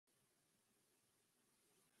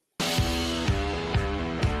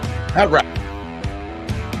All right.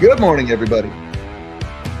 Good morning, everybody.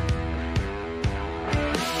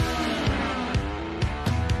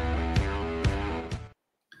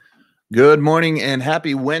 Good morning and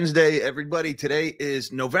happy Wednesday, everybody. Today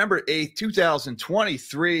is November 8th,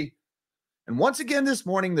 2023. And once again this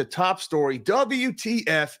morning, the top story,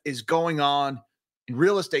 WTF is going on in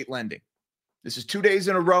real estate lending. This is 2 days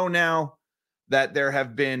in a row now that there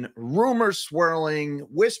have been rumors swirling,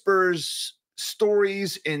 whispers,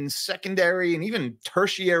 stories in secondary and even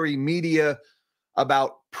tertiary media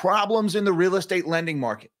about problems in the real estate lending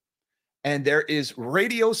market. And there is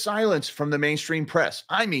radio silence from the mainstream press.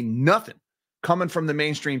 I mean, nothing coming from the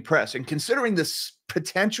mainstream press. And considering the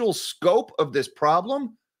potential scope of this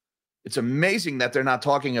problem, it's amazing that they're not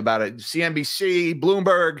talking about it. CNBC,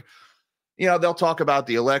 Bloomberg, they'll talk about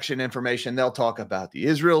the election information. They'll talk about the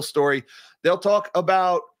Israel story. They'll talk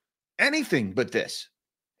about anything but this.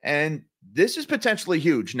 And this is potentially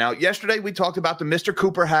huge. Now, yesterday we talked about the Mr.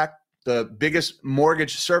 Cooper hack. The biggest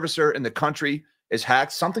mortgage servicer in the country is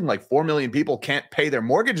hacked. Something like 4 million people can't pay their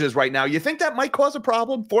mortgages right now. You think that might cause a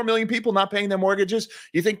problem? 4 million people not paying their mortgages?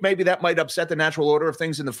 You think maybe that might upset the natural order of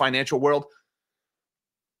things in the financial world?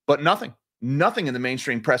 But nothing in the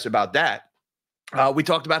mainstream press about that. We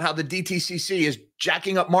talked about how the DTCC is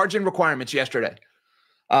jacking up margin requirements yesterday.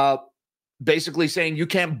 Basically saying you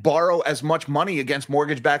can't borrow as much money against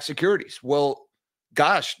mortgage-backed securities. Well,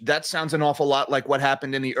 gosh, that sounds an awful lot like what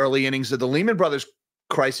happened in the early innings of the Lehman Brothers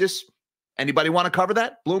crisis. Anybody want to cover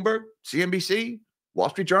that? Bloomberg, CNBC, Wall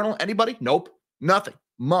Street Journal, anybody? Nope, nothing,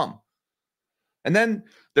 mum. And then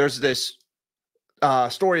there's this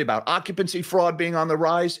story about occupancy fraud being on the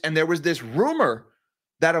rise. And there was this rumor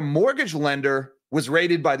that a mortgage lender was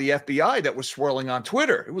raided by the FBI that was swirling on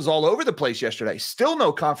Twitter. It was all over the place yesterday. Still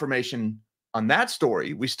no confirmation on that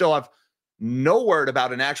story. We still have no word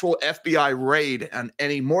about an actual FBI raid on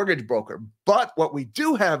any mortgage broker. But what we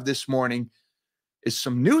do have this morning is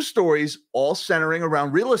some news stories all centering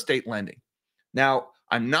around real estate lending. Now,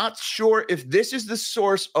 I'm not sure if this is the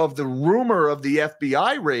source of the rumor of the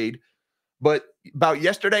FBI raid, but about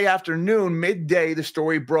yesterday afternoon, midday, the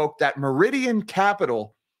story broke that Meridian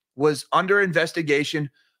Capital was under investigation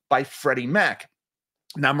by Freddie Mac.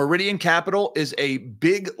 Now, Meridian Capital is a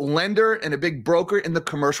big lender and a big broker in the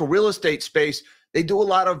commercial real estate space. They do a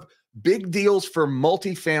lot of big deals for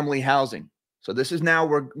multifamily housing. So this is now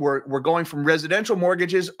we're going from residential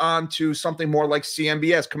mortgages on to something more like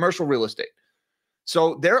CMBS, commercial real estate.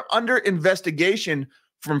 So they're under investigation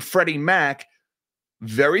from Freddie Mac.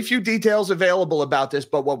 Very few details available about this,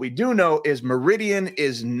 but what we do know is Meridian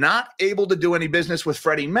is not able to do any business with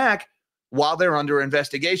Freddie Mac while they're under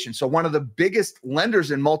investigation. So one of the biggest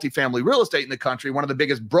lenders in multifamily real estate in the country, one of the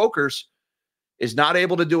biggest brokers, is not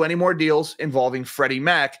able to do any more deals involving Freddie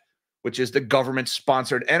Mac, which is the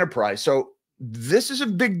government-sponsored enterprise. So this is a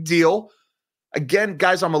big deal. Again,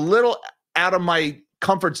 guys, I'm a little out of my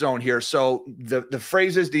comfort zone here. So the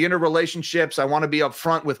phrases, the interrelationships, I want to be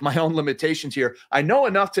upfront with my own limitations here. I know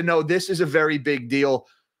enough to know this is a very big deal.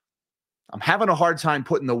 I'm having a hard time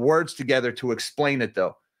putting the words together to explain it,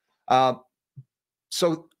 though.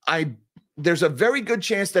 There's a very good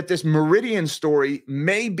chance that this Meridian story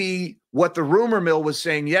may be what the rumor mill was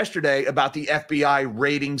saying yesterday about the FBI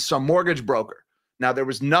raiding some mortgage broker. Now, there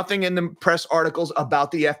was nothing in the press articles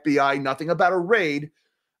about the FBI, nothing about a raid,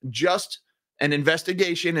 just an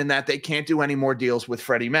investigation in that they can't do any more deals with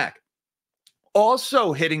Freddie Mac.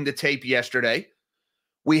 Also hitting the tape yesterday,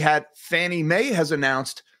 we had Fannie Mae has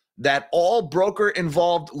announced that all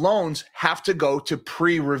broker-involved loans have to go to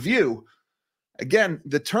pre-review. Again,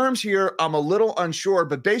 the terms here, I'm a little unsure,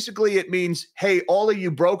 but basically it means, hey, all of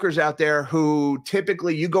you brokers out there who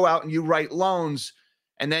typically you go out and you write loans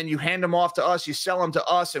and then you hand them off to us, you sell them to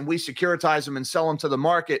us, and we securitize them and sell them to the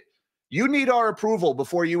market. You need our approval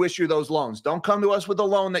before you issue those loans. Don't come to us with a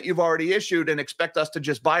loan that you've already issued and expect us to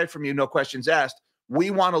just buy it from you, no questions asked.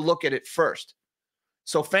 We want to look at it first.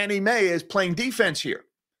 So Fannie Mae is playing defense here.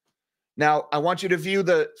 Now, I want you to view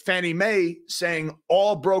the Fannie Mae saying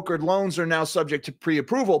all brokered loans are now subject to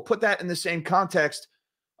pre-approval. Put that in the same context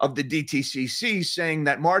of the DTCC saying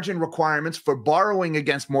that margin requirements for borrowing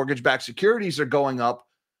against mortgage-backed securities are going up.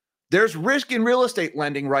 There's risk in real estate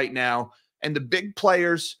lending right now, and the big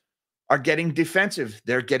players are getting defensive.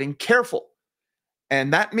 They're getting careful.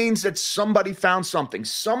 And that means that somebody found something.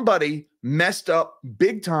 Somebody messed up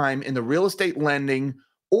big time in the real estate lending,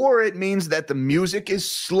 or it means that the music is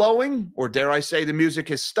slowing, or dare I say the music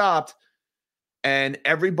has stopped, and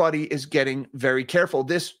everybody is getting very careful.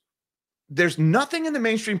 There's nothing in the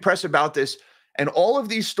mainstream press about this, and all of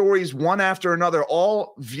these stories, one after another,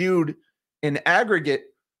 all viewed in aggregate,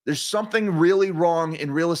 There's something really wrong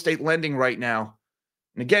in real estate lending right now.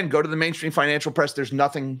 And again, go to the mainstream financial press. There's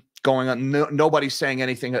nothing going on. Nobody's saying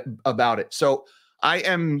anything about it. So I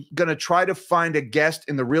am going to try to find a guest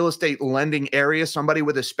in the real estate lending area, somebody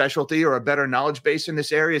with a specialty or a better knowledge base in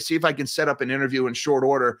this area, see if I can set up an interview in short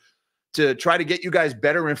order to try to get you guys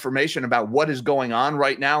better information about what is going on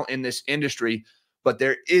right now in this industry. But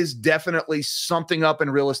there is definitely something up in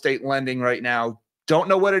real estate lending right now. Don't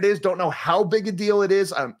know what it is. Don't know how big a deal it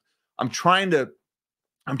is. I'm trying to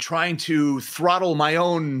throttle my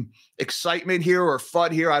own excitement here or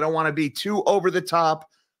FUD here. I don't want to be too over the top.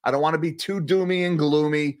 I don't want to be too doomy and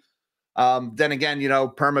gloomy. Then again,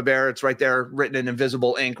 Perma Bear, it's right there written in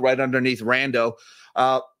invisible ink right underneath Rando.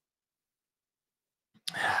 I'm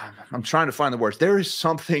trying to find the words. There is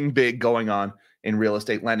something big going on in real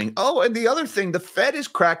estate lending. Oh, and the other thing, the Fed is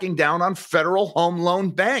cracking down on federal home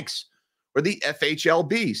loan banks, or the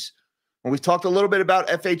FHLBs. When we've talked a little bit about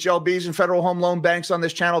FHLBs and federal home loan banks on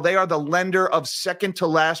this channel, they are the lender of second to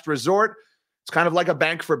last resort. It's kind of like a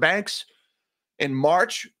bank for banks. In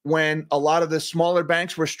March, when a lot of the smaller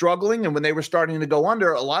banks were struggling and when they were starting to go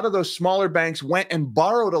under, a lot of those smaller banks went and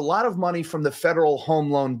borrowed a lot of money from the federal home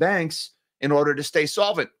loan banks in order to stay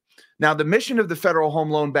solvent. Now, the mission of the federal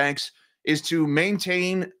home loan banks is to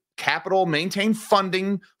maintain capital, maintain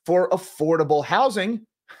funding for affordable housing.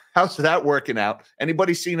 How's that working out?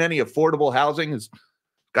 Anybody seen any affordable housing? There's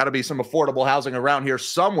got to be some affordable housing around here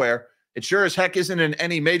somewhere. It sure as heck isn't in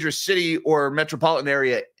any major city or metropolitan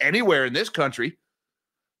area anywhere in this country.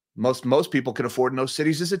 Most people can afford in those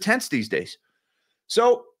cities as a tents these days.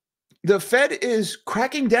 So the Fed is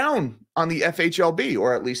cracking down on the FHLB,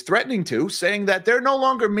 or at least threatening to, saying that they're no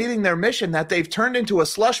longer meeting their mission, that they've turned into a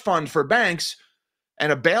slush fund for banks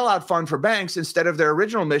and a bailout fund for banks instead of their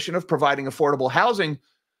original mission of providing affordable housing.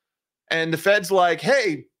 And the Fed's like,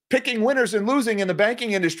 hey, picking winners and losing in the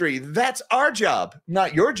banking industry, that's our job,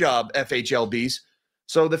 not your job, FHLBs.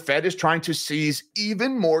 So the Fed is trying to seize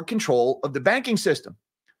even more control of the banking system.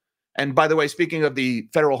 And by the way, speaking of the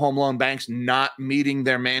federal home loan banks not meeting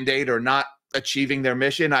their mandate or not achieving their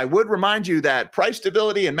mission, I would remind you that price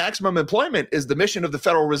stability and maximum employment is the mission of the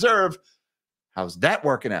Federal Reserve. How's that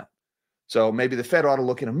working out? So maybe the Fed ought to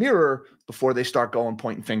look in a mirror before they start going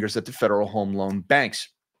pointing fingers at the federal home loan banks.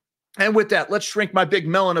 And with that, let's shrink my big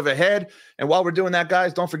melon of a head. And while we're doing that,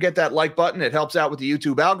 guys, don't forget that like button. It helps out with the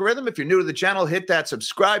YouTube algorithm. If you're new to the channel, hit that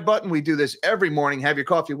subscribe button. We do this every morning. Have your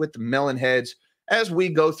coffee with the melon heads as we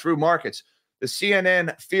go through markets. The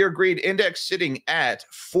CNN Fear Greed Index sitting at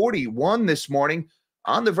 41 this morning,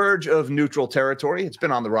 on the verge of neutral territory. It's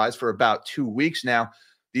been on the rise for about 2 weeks now.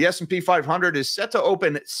 The S&P 500 is set to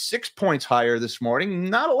open 6 points higher this morning.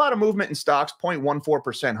 Not a lot of movement in stocks,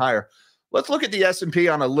 0.14% higher. Let's look at the S&P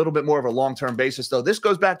on a little bit more of a long-term basis, though. This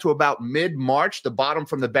goes back to about mid-March, the bottom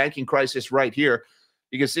from the banking crisis right here.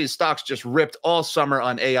 You can see stocks just ripped all summer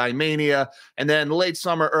on AI mania, and then late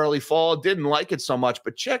summer, early fall, didn't like it so much.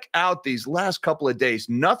 But check out these last couple of days.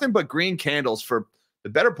 Nothing but green candles for the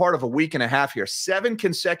better part of a week and a half here. 7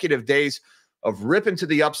 consecutive days of ripping to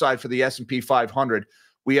the upside for the S&P 500.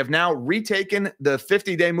 We have now retaken the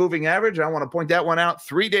 50-day moving average. I want to point that one out.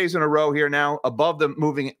 3 days in a row here now above the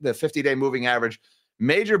 50-day moving average.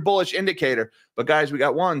 Major bullish indicator. But guys, we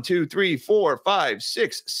got 1, 2, 3, 4, 5,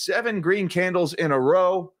 6, 7 green candles in a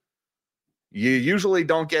row. You usually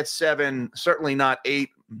don't get 7, certainly not 8,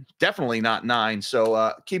 definitely not 9.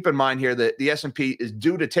 So keep in mind here that the S&P is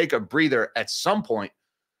due to take a breather at some point.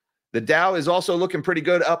 The Dow is also looking pretty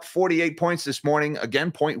good, up 48 points this morning. Again,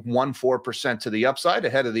 0.14% to the upside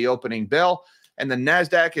ahead of the opening bell. And the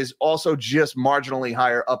NASDAQ is also just marginally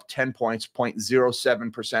higher, up 10 points,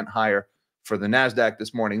 0.07% higher for the NASDAQ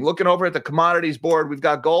this morning. Looking over at the commodities board, we've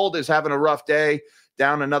got gold is having a rough day,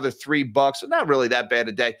 down another $3. Not really that bad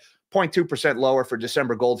a day. 0.2% lower for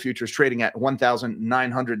December gold futures, trading at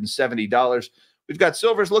 $1,970. We've got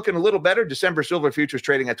silver's looking a little better. December silver futures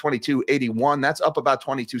trading at $22.81. That's up about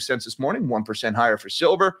 22 cents this morning, 1% higher for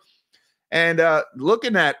silver. And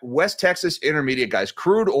looking at West Texas Intermediate, guys,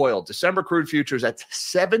 crude oil, December crude futures at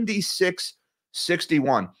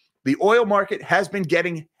 76.61. The oil market has been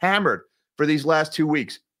getting hammered for these last 2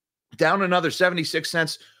 weeks, down another 76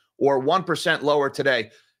 cents or 1% lower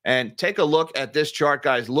today. And take a look at this chart,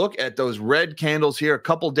 guys. Look at those red candles here, a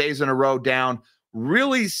couple days in a row down.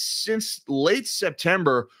 Really, since late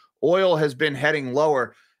September, oil has been heading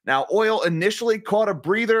lower. Now, oil initially caught a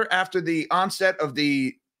breather after the onset of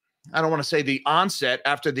the, I don't want to say the onset,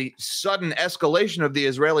 after the sudden escalation of the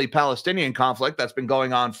Israeli-Palestinian conflict that's been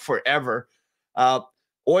going on forever.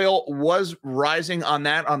 Oil was rising on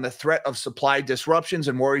that, on the threat of supply disruptions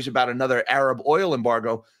and worries about another Arab oil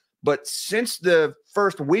embargo. But since the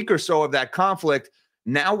first week or so of that conflict,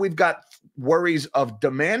 now we've got worries of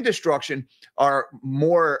demand destruction are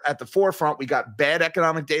more at the forefront. We got bad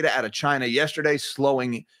economic data out of China yesterday,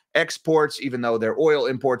 slowing exports, even though their oil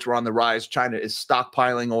imports were on the rise. China is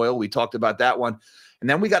stockpiling oil. We talked about that one. And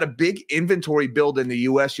then we got a big inventory build in the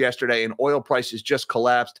U.S. yesterday, and oil prices just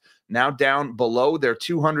collapsed, now down below their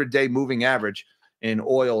 200-day moving average in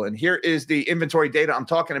oil. And here is the inventory data I'm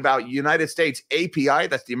talking about. United States API,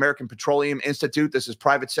 that's the American Petroleum Institute. This is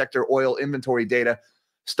private sector oil inventory data.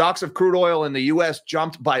 Stocks of crude oil in the U.S.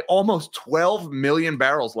 jumped by almost 12 million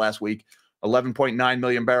barrels last week, 11.9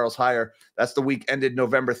 million barrels higher. That's the week ended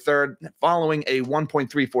November 3rd, following a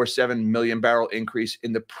 1.347 million barrel increase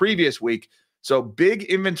in the previous week. So big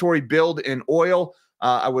inventory build in oil.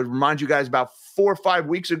 I would remind you guys about 4 or 5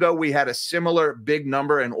 weeks ago, we had a similar big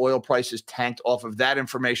number and oil prices tanked off of that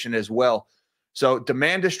information as well. So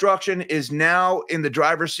demand destruction is now in the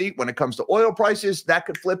driver's seat when it comes to oil prices. That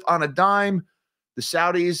could flip on a dime. The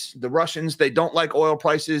Saudis, the Russians, they don't like oil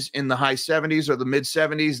prices in the high 70s or the mid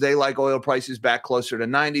 70s. They like oil prices back closer to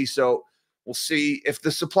 90. So we'll see if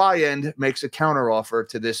the supply end makes a counteroffer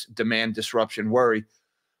to this demand disruption worry.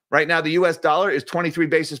 Right now, the U.S. dollar is 23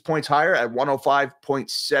 basis points higher at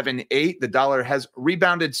 105.78. The dollar has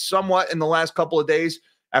rebounded somewhat in the last couple of days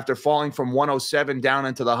after falling from 107 down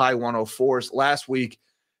into the high 104s last week.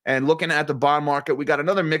 And looking at the bond market, we got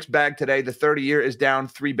another mixed bag today. The 30-year is down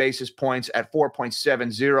 3 basis points at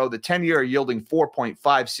 4.70. The 10-year are yielding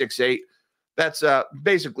 4.568. That's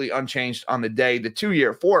basically unchanged on the day. The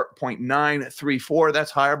 2-year, 4.934.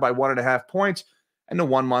 That's higher by 1.5 points. And the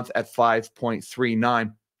 1 month at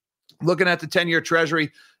 5.39. Looking at the 10-year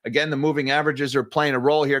Treasury, again, the moving averages are playing a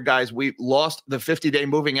role here, guys. We lost the 50-day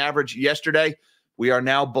moving average yesterday. We are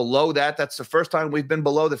now below that. That's the first time we've been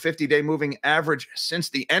below the 50-day moving average since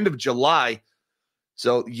the end of July.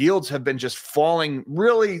 So yields have been just falling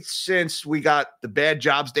really since we got the bad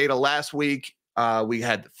jobs data last week. We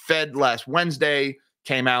had the Fed last Wednesday,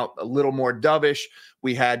 came out a little more dovish.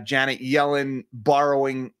 We had Janet Yellen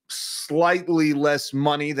borrowing slightly less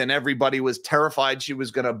money than everybody was terrified she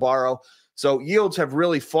was going to borrow. So yields have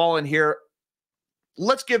really fallen here.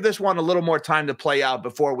 Let's give this one a little more time to play out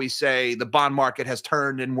before we say the bond market has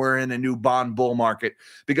turned and we're in a new bond bull market,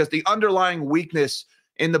 because the underlying weakness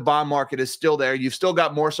in the bond market is still there. You've still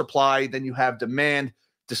got more supply than you have demand,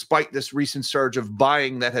 despite this recent surge of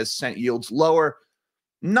buying that has sent yields lower.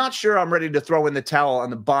 Not sure I'm ready to throw in the towel on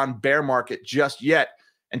the bond bear market just yet.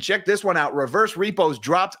 And check this one out. Reverse repos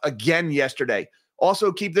dropped again yesterday.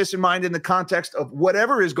 Also, keep this in mind in the context of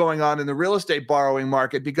whatever is going on in the real estate borrowing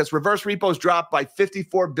market, because reverse repos dropped by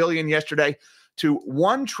 $54 billion yesterday to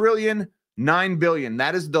 $1.009 trillion.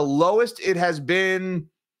 That is the lowest it has been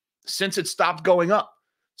since it stopped going up.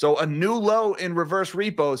 So a new low in reverse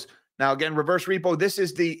repos. Now, again, reverse repo, this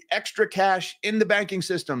is the extra cash in the banking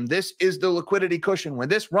system. This is the liquidity cushion. When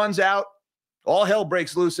this runs out, all hell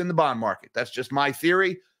breaks loose in the bond market. That's just my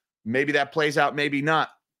theory. Maybe that plays out, maybe not.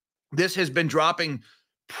 This has been dropping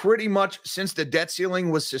pretty much since the debt ceiling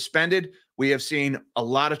was suspended. We have seen a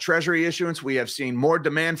lot of treasury issuance. We have seen more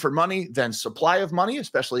demand for money than supply of money,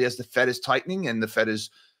 especially as the Fed is tightening and the Fed is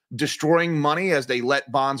destroying money as they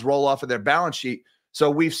let bonds roll off of their balance sheet. So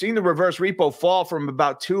we've seen the reverse repo fall from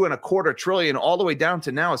about $2.25 trillion all the way down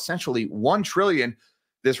to now essentially $1 trillion.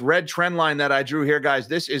 This red trend line that I drew here, guys,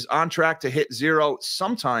 this is on track to hit zero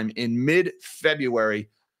sometime in mid-February,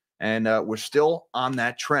 and we're still on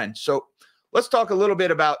that trend. So let's talk a little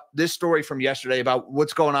bit about this story from yesterday about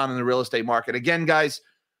what's going on in the real estate market. Again, guys,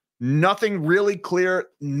 nothing really clear.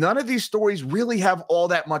 None of these stories really have all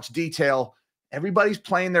that much detail. Everybody's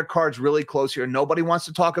playing their cards really close here. Nobody wants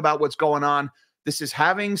to talk about what's going on. This is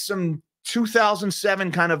having some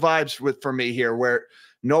 2007 kind of vibes for me here, where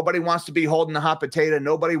nobody wants to be holding the hot potato.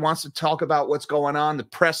 Nobody wants to talk about what's going on. The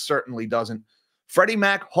press certainly doesn't. Freddie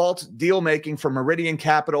Mac halts deal-making for Meridian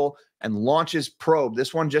Capital and launches probe.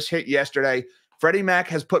 This one just hit yesterday. Freddie Mac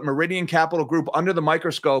has put Meridian Capital Group under the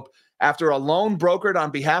microscope after a loan brokered on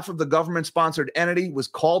behalf of the government-sponsored entity was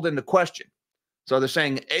called into question. So they're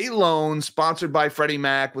saying a loan sponsored by Freddie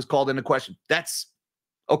Mac was called into question. That's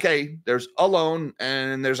okay. There's a loan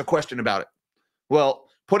and there's a question about it. Well,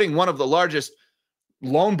 putting one of the largest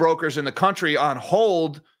loan brokers in the country on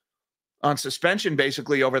hold, on suspension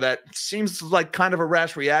basically over that, seems like kind of a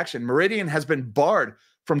rash reaction. Meridian has been barred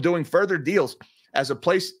from doing further deals as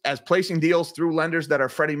placing deals through lenders that are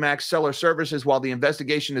Freddie Mac's seller services while the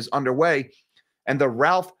investigation is underway. And the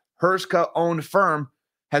Ralph Herska owned firm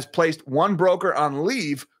has placed one broker on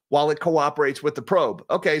leave while it cooperates with the probe.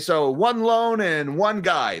 Okay, so one loan and one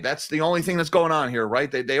guy. That's the only thing that's going on here,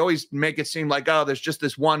 right? They always make it seem like, oh, there's just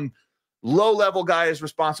this one low-level guy is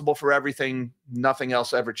responsible for everything. Nothing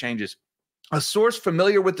else ever changes. A source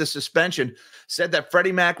familiar with the suspension said that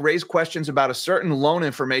Freddie Mac raised questions about a certain loan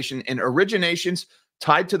information in originations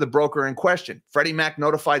tied to the broker in question. Freddie Mac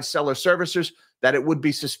notified seller servicers that it would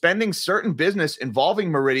be suspending certain business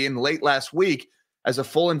involving Meridian late last week as a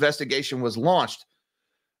full investigation was launched.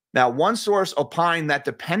 Now, one source opined that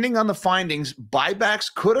depending on the findings,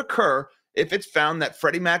 buybacks could occur if it's found that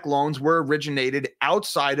Freddie Mac loans were originated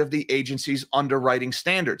outside of the agency's underwriting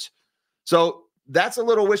standards. So that's a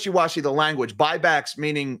little wishy-washy, the language. Buybacks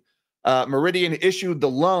meaning Meridian issued the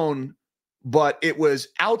loan, but it was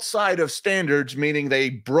outside of standards, meaning they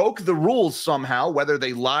broke the rules somehow, whether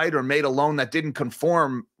they lied or made a loan that didn't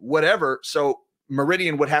conform, whatever. So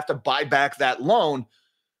Meridian would have to buy back that loan,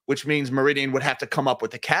 which means Meridian would have to come up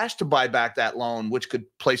with the cash to buy back that loan, which could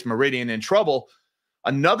place Meridian in trouble.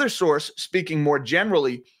 Another source, speaking more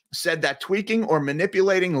generally, said that tweaking or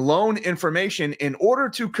manipulating loan information in order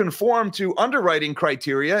to conform to underwriting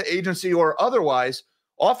criteria, agency or otherwise,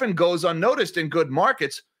 often goes unnoticed in good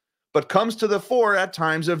markets, but comes to the fore at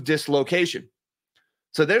times of dislocation.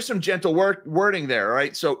 So there's some gentle wording there,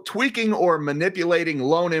 right? So tweaking or manipulating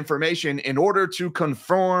loan information in order to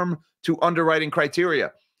conform to underwriting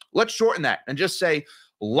criteria. Let's shorten that and just say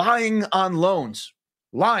lying on loans.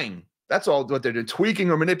 Lying. That's all what they're doing.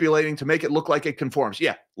 Tweaking or manipulating to make it look like it conforms.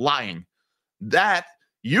 Yeah, lying. That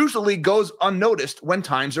usually goes unnoticed when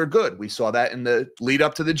times are good. We saw that in the lead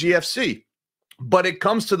up to the GFC. But it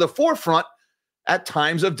comes to the forefront at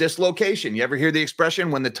times of dislocation. You ever hear the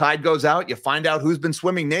expression, when the tide goes out, you find out who's been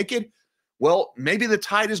swimming naked? Well, maybe the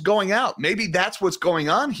tide is going out. Maybe that's what's going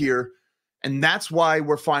on here. And that's why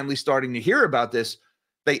we're finally starting to hear about this.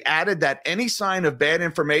 They added that any sign of bad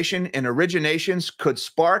information in originations could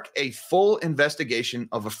spark a full investigation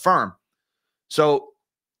of a firm. So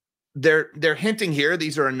they're hinting here.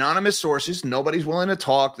 These are anonymous sources. Nobody's willing to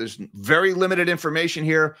talk. There's very limited information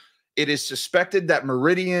here. It is suspected that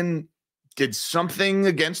Meridian did something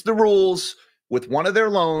against the rules with one of their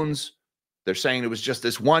loans. They're saying it was just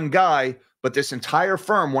this one guy, but this entire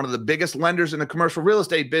firm, one of the biggest lenders in the commercial real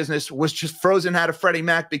estate business, was just frozen out of Freddie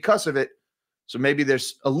Mac because of it. So maybe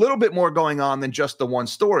there's a little bit more going on than just the one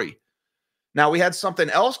story. Now, we had something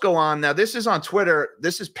else go on. Now, this is on Twitter.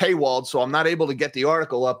 This is paywalled, so I'm not able to get the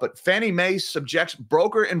article up, but Fannie Mae subjects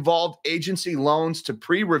broker-involved agency loans to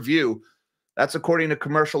pre-review. That's according to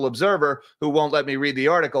Commercial Observer, who won't let me read the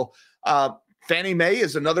article. Fannie Mae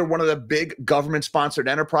is another one of the big government-sponsored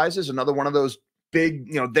enterprises, another one of those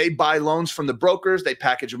big, they buy loans from the brokers, they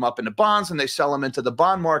package them up into bonds, and they sell them into the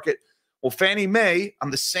bond market. Well, Fannie Mae,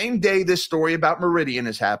 on the same day this story about Meridian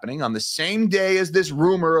is happening, on the same day as this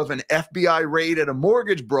rumor of an FBI raid at a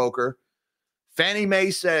mortgage broker, Fannie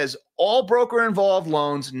Mae says all broker-involved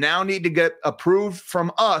loans now need to get approved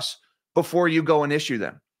from us before you go and issue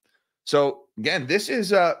them. So again, this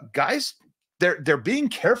is guys, they're being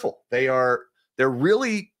careful. They're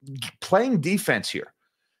really playing defense here.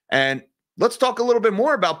 And let's talk a little bit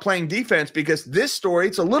more about playing defense, because this story,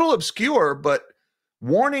 it's a little obscure, but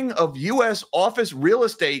warning of U.S. office real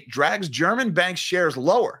estate drags German bank shares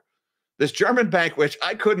lower. This German bank, which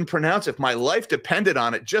I couldn't pronounce if my life depended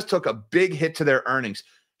on it, just took a big hit to their earnings.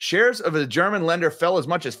 Shares of a German lender fell as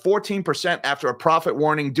much as 14% after a profit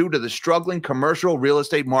warning due to the struggling commercial real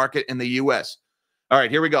estate market in the U.S. All right,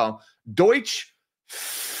 here we go. Deutsche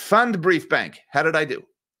Pfandbriefbank. How did I do?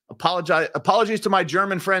 Apologies to my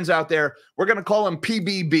German friends out there. We're going to call them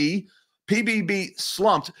PBB. PBB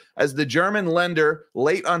slumped as the German lender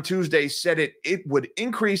late on Tuesday said it would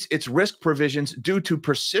increase its risk provisions due to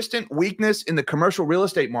persistent weakness in the commercial real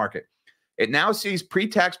estate market. It now sees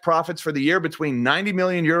pre-tax profits for the year between 90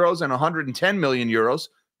 million euros and 110 million euros,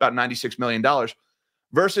 about $96 million,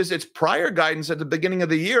 versus its prior guidance at the beginning of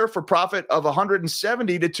the year for profit of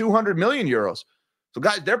 170 to 200 million euros. So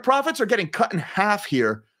guys, their profits are getting cut in half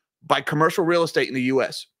here by commercial real estate in the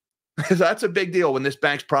U.S. That's a big deal when this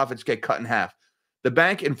bank's profits get cut in half. The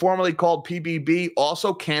bank, informally called PBB,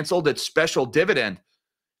 also canceled its special dividend.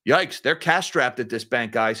 Yikes, they're cash-strapped at this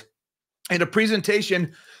bank, guys. In a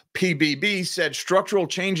presentation, PBB said structural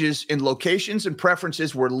changes in locations and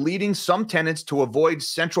preferences were leading some tenants to avoid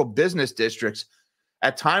central business districts.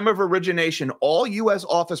 At time of origination, all U.S.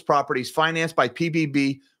 office properties financed by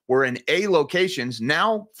PBB were in A locations.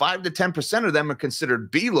 Now, 5 to 10% of them are considered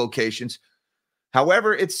B locations.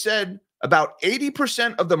 However, it said about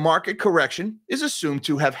 80% of the market correction is assumed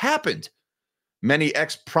to have happened. Many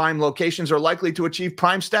ex-prime locations are likely to achieve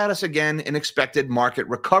prime status again in expected market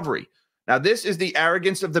recovery. Now, this is the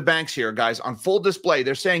arrogance of the banks here, guys, on full display.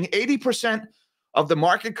 They're saying 80% of the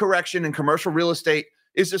market correction in commercial real estate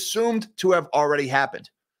is assumed to have already happened.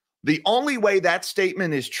 The only way that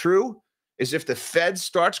statement is true is if the Fed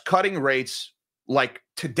starts cutting rates like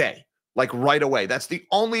today, like right away. That's the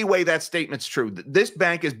only way that statement's true. This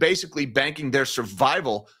bank is basically banking their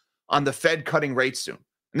survival on the Fed cutting rates soon.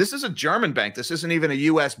 And this is a German bank. This isn't even a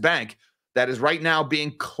U.S. bank that is right now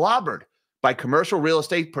being clobbered by commercial real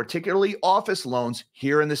estate, particularly office loans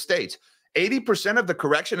here in the States. 80% of the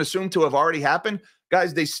correction assumed to have already happened.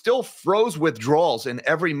 Guys, they still froze withdrawals in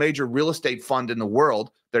every major real estate fund in the world.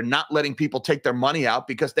 They're not letting people take their money out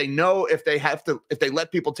because they know if they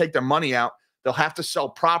let people take their money out, they'll have to sell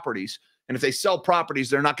properties. And if they sell properties,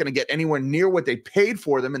 they're not going to get anywhere near what they paid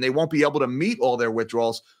for them, and they won't be able to meet all their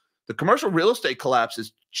withdrawals. The commercial real estate collapse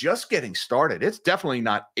is just getting started. It's definitely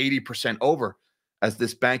not 80% over, as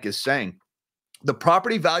this bank is saying. The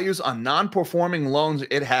property values on non-performing loans,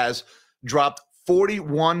 it has dropped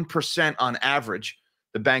 41% on average,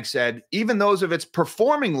 the bank said. Even those of its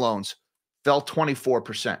performing loans fell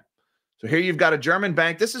 24%. So here you've got a German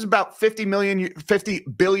bank. This is about 50 billion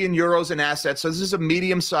euros in assets. So this is a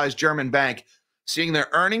medium-sized German bank seeing their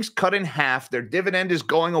earnings cut in half. Their dividend is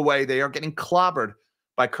going away. They are getting clobbered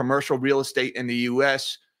by commercial real estate in the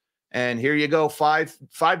U.S. And here you go,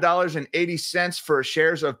 $5.80 for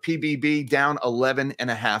shares of PBB, down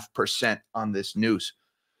 11.5% on this news.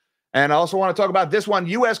 And I also want to talk about this one.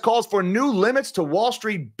 U.S. calls for new limits to Wall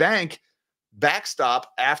Street bank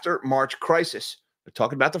backstop after March crisis. We're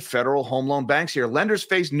talking about the federal home loan banks here. Lenders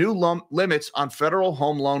face new limits on federal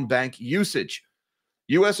home loan bank usage.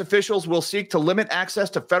 U.S. officials will seek to limit access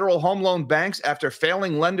to federal home loan banks after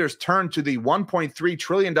failing lenders turned to the $1.3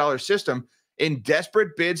 trillion system in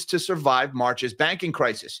desperate bids to survive March's banking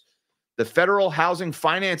crisis. The Federal Housing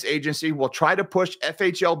Finance Agency will try to push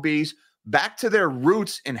FHLBs back to their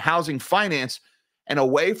roots in housing finance and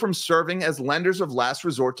away from serving as lenders of last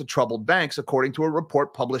resort to troubled banks, according to a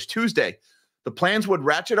report published Tuesday. The plans would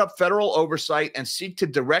ratchet up federal oversight and seek to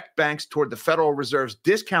direct banks toward the Federal Reserve's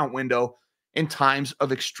discount window in times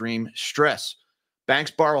of extreme stress.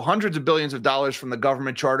 Banks borrow hundreds of billions of dollars from the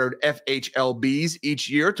government-chartered FHLBs each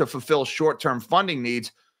year to fulfill short-term funding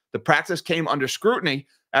needs. The practice came under scrutiny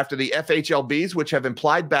after the FHLBs, which have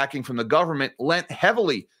implied backing from the government, lent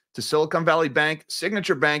heavily to Silicon Valley Bank,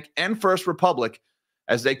 Signature Bank, and First Republic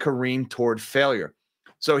as they careen toward failure.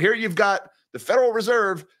 So here you've got the Federal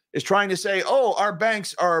Reserve is trying to say, oh, our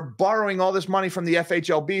banks are borrowing all this money from the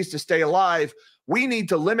FHLBs to stay alive. We need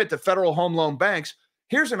to limit the federal home loan banks.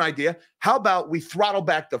 Here's an idea. How about we throttle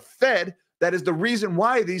back the Fed? That is the reason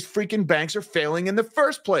why these freaking banks are failing in the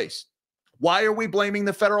first place. Why are we blaming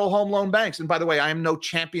the federal home loan banks? And by the way, I am no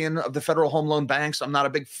champion of the federal home loan banks. I'm not a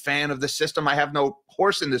big fan of the system. I have no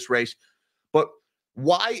horse in this race. But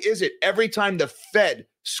why is it every time the Fed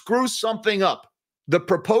screws something up, the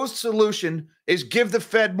proposed solution is give the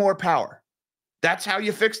Fed more power? That's how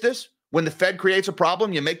you fix this? When the Fed creates a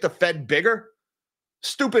problem, you make the Fed bigger?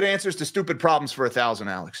 Stupid answers to stupid problems for 1,000,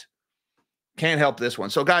 Alex. Can't help this one.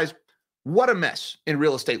 So, guys, what a mess in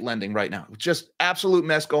real estate lending right now. Just absolute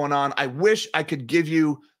mess going on. I wish I could give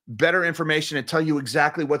you better information and tell you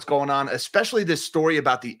exactly what's going on, especially this story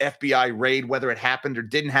about the FBI raid, whether it happened or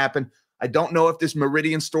didn't happen. I don't know if this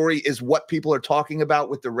Meridian story is what people are talking about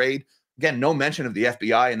with the raid. Again, no mention of the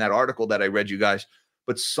FBI in that article that I read, you guys,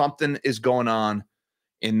 but something is going on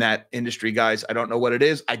in that industry, guys. I don't know what it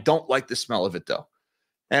is. I don't like the smell of it, though.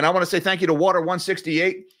 And I want to say thank you to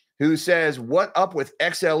Water168, who says, what up with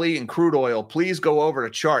XLE and crude oil? Please go over to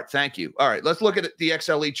chart. Thank you. All right, let's look at the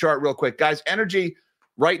XLE chart real quick. Guys, energy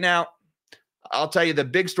right now, I'll tell you the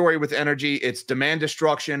big story with energy. It's demand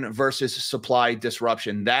destruction versus supply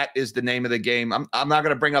disruption. That is the name of the game. I'm not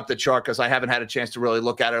going to bring up the chart because I haven't had a chance to really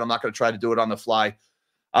look at it. I'm not going to try to do it on the fly.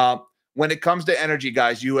 When it comes to energy,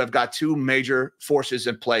 guys, you have got two major forces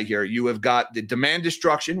in play here. You have got the demand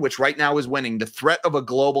destruction, which right now is winning, the threat of a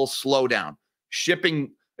global slowdown.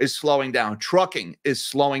 Shipping is slowing down. Trucking is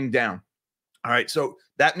slowing down. All right, so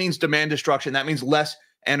that means demand destruction. That means less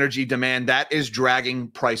energy demand. That is dragging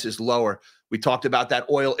prices lower. We talked about that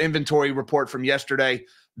oil inventory report from yesterday.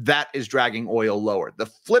 That is dragging oil lower. The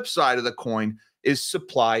flip side of the coin is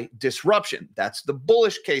supply disruption. That's the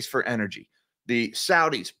bullish case for energy. The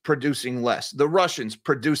Saudis producing less, the Russians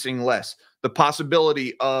producing less, the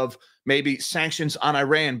possibility of maybe sanctions on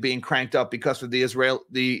Iran being cranked up because of the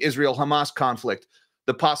Israel-Hamas conflict,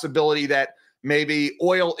 the possibility that maybe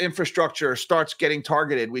oil infrastructure starts getting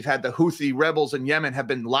targeted. We've had the Houthi rebels in Yemen have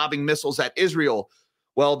been lobbing missiles at Israel.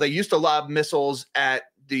 Well, they used to lob missiles at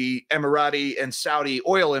the Emirati and Saudi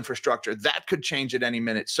oil infrastructure. That could change at any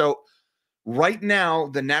minute. So Right now,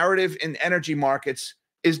 the narrative in energy markets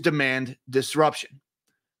is demand disruption.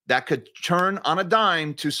 That could turn on a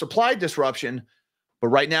dime to supply disruption, but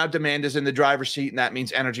right now demand is in the driver's seat, and that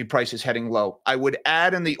means energy prices heading low. I would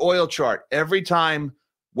add in the oil chart, every time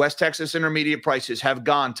West Texas Intermediate prices have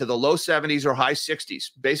gone to the low 70s or high 60s,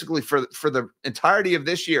 basically for the entirety of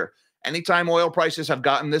this year, anytime oil prices have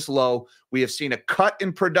gotten this low, we have seen a cut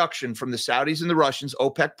in production from the Saudis and the Russians,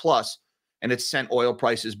 OPEC plus, and it's sent oil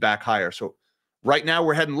prices back higher. So right now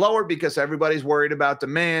we're heading lower because everybody's worried about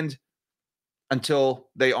demand until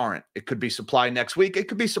they aren't. It could be supply next week. It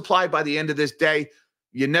could be supply by the end of this day.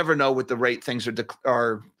 You never know with the rate things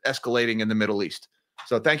are escalating in the Middle East.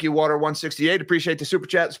 So thank you, Water168. Appreciate the super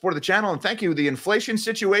chat, support of the channel. And thank you, the Inflation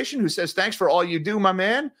Situation, who says, thanks for all you do, my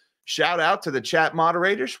man. Shout out to the chat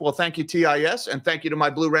moderators. Well, thank you, TIS. And thank you to my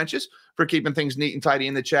Blue Wrenches for keeping things neat and tidy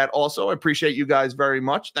in the chat also. I appreciate you guys very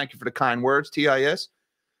much. Thank you for the kind words, TIS.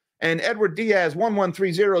 And Edward Diaz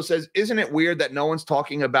 1130 says, isn't it weird that no one's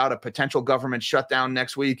talking about a potential government shutdown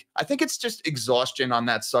next week? I think it's just exhaustion on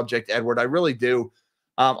that subject, Edward. I really do.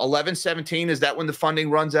 11/17, is that when the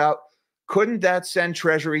funding runs out? Couldn't that send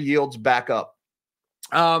Treasury yields back up?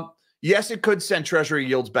 Yes, it could send Treasury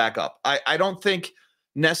yields back up. I don't think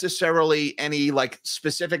necessarily any like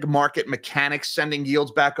specific market mechanics sending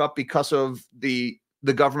yields back up because of the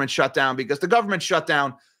government shutdown, because the government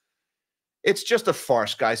shutdown, it's just a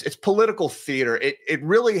farce, guys. It's political theater. It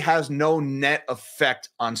really has no net effect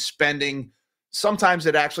on spending. Sometimes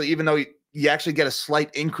it actually, even though you actually get a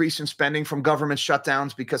slight increase in spending from government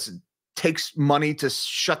shutdowns because it takes money to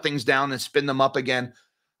shut things down and spin them up again.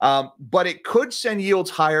 But it could send yields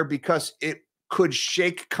higher because it could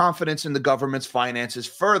shake confidence in the government's finances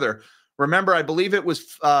further. Remember, I believe it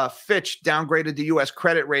was Fitch downgraded the U.S.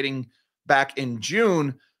 credit rating back in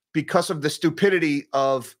June because of the stupidity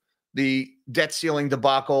of the debt ceiling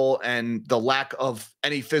debacle and the lack of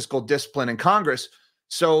any fiscal discipline in Congress.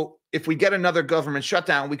 So if we get another government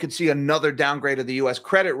shutdown, we could see another downgrade of the U.S.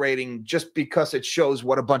 credit rating just because it shows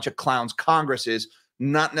what a bunch of clowns Congress is,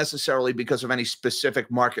 not necessarily because of any specific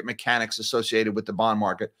market mechanics associated with the bond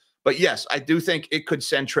market. But yes, I do think it could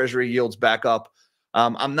send Treasury yields back up.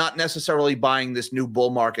 I'm not necessarily buying this new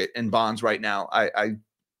bull market in bonds right now.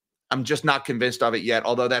 I'm just not convinced of it yet,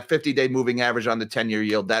 although that 50-day moving average on the 10-year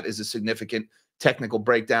yield, that is a significant technical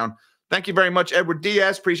breakdown. Thank you very much, Edward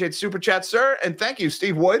Diaz. Appreciate the super chat, sir. And thank you,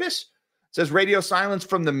 Steve Woitis. Says radio silence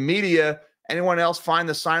from the media. Anyone else find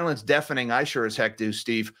the silence deafening? I sure as heck do,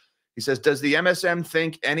 Steve. He says, does the MSM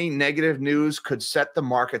think any negative news could set the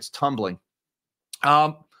markets tumbling?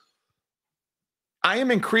 I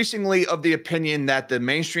am increasingly of the opinion that the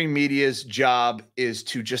mainstream media's job is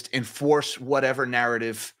to just enforce whatever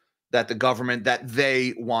narrative that the government, that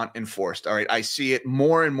they want enforced. All right. I see it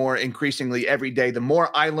more and more increasingly every day. The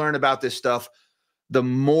more I learn about this stuff, the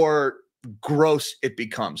more gross it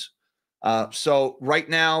becomes. So right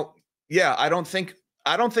now, yeah, I don't think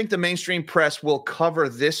the mainstream press will cover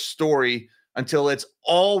this story until it's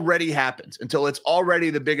already happened, until it's already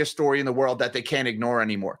the biggest story in the world that they can't ignore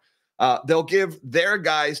anymore. They'll give their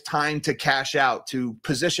guys time to cash out, to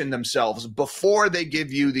position themselves before they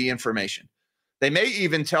give you the information. They may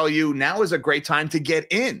even tell you now is a great time to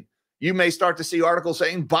get in. You may start to see articles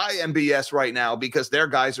saying buy MBS right now because their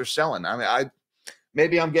guys are selling. I mean,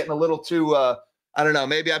 maybe I'm getting a little too, I don't know,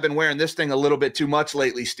 maybe I've been wearing this thing a little bit too much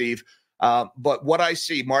lately, Steve. But what I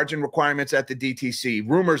see, margin requirements at the DTC,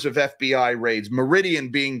 rumors of FBI raids, Meridian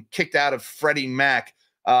being kicked out of Freddie Mac,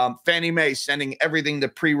 Fannie Mae sending everything to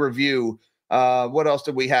pre-review. What else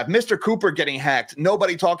did we have? Mr. Cooper getting hacked.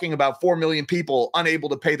 Nobody talking about 4 million people unable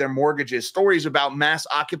to pay their mortgages. Stories about mass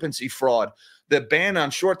occupancy fraud. The ban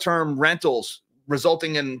on short-term rentals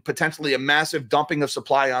resulting in potentially a massive dumping of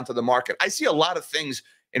supply onto the market. I see a lot of things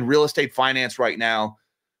in real estate finance right now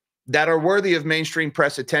that are worthy of mainstream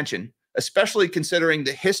press attention, especially considering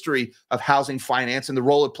the history of housing finance and the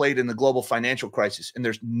role it played in the global financial crisis. And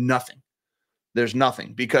there's nothing. There's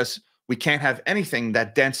nothing, because we can't have anything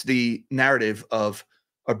that dents the narrative of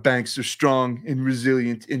our banks are strong and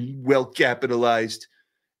resilient and well capitalized.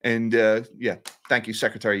 And yeah, thank you,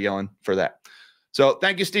 Secretary Yellen, for that. So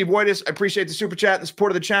thank you, Steve Woitis. I appreciate the super chat and the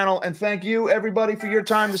support of the channel. And thank you, everybody, for your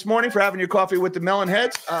time this morning, for having your coffee with the Melon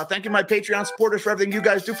Heads. Thank you, my Patreon supporters, for everything you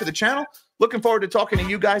guys do for the channel. Looking forward to talking to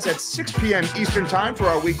you guys at 6 p.m. Eastern time for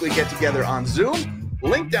our weekly get-together on Zoom.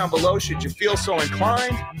 Link down below should you feel so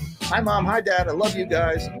inclined. Hi, Mom. Hi, Dad. I love you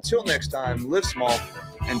guys. Until next time, live small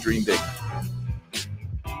and dream big.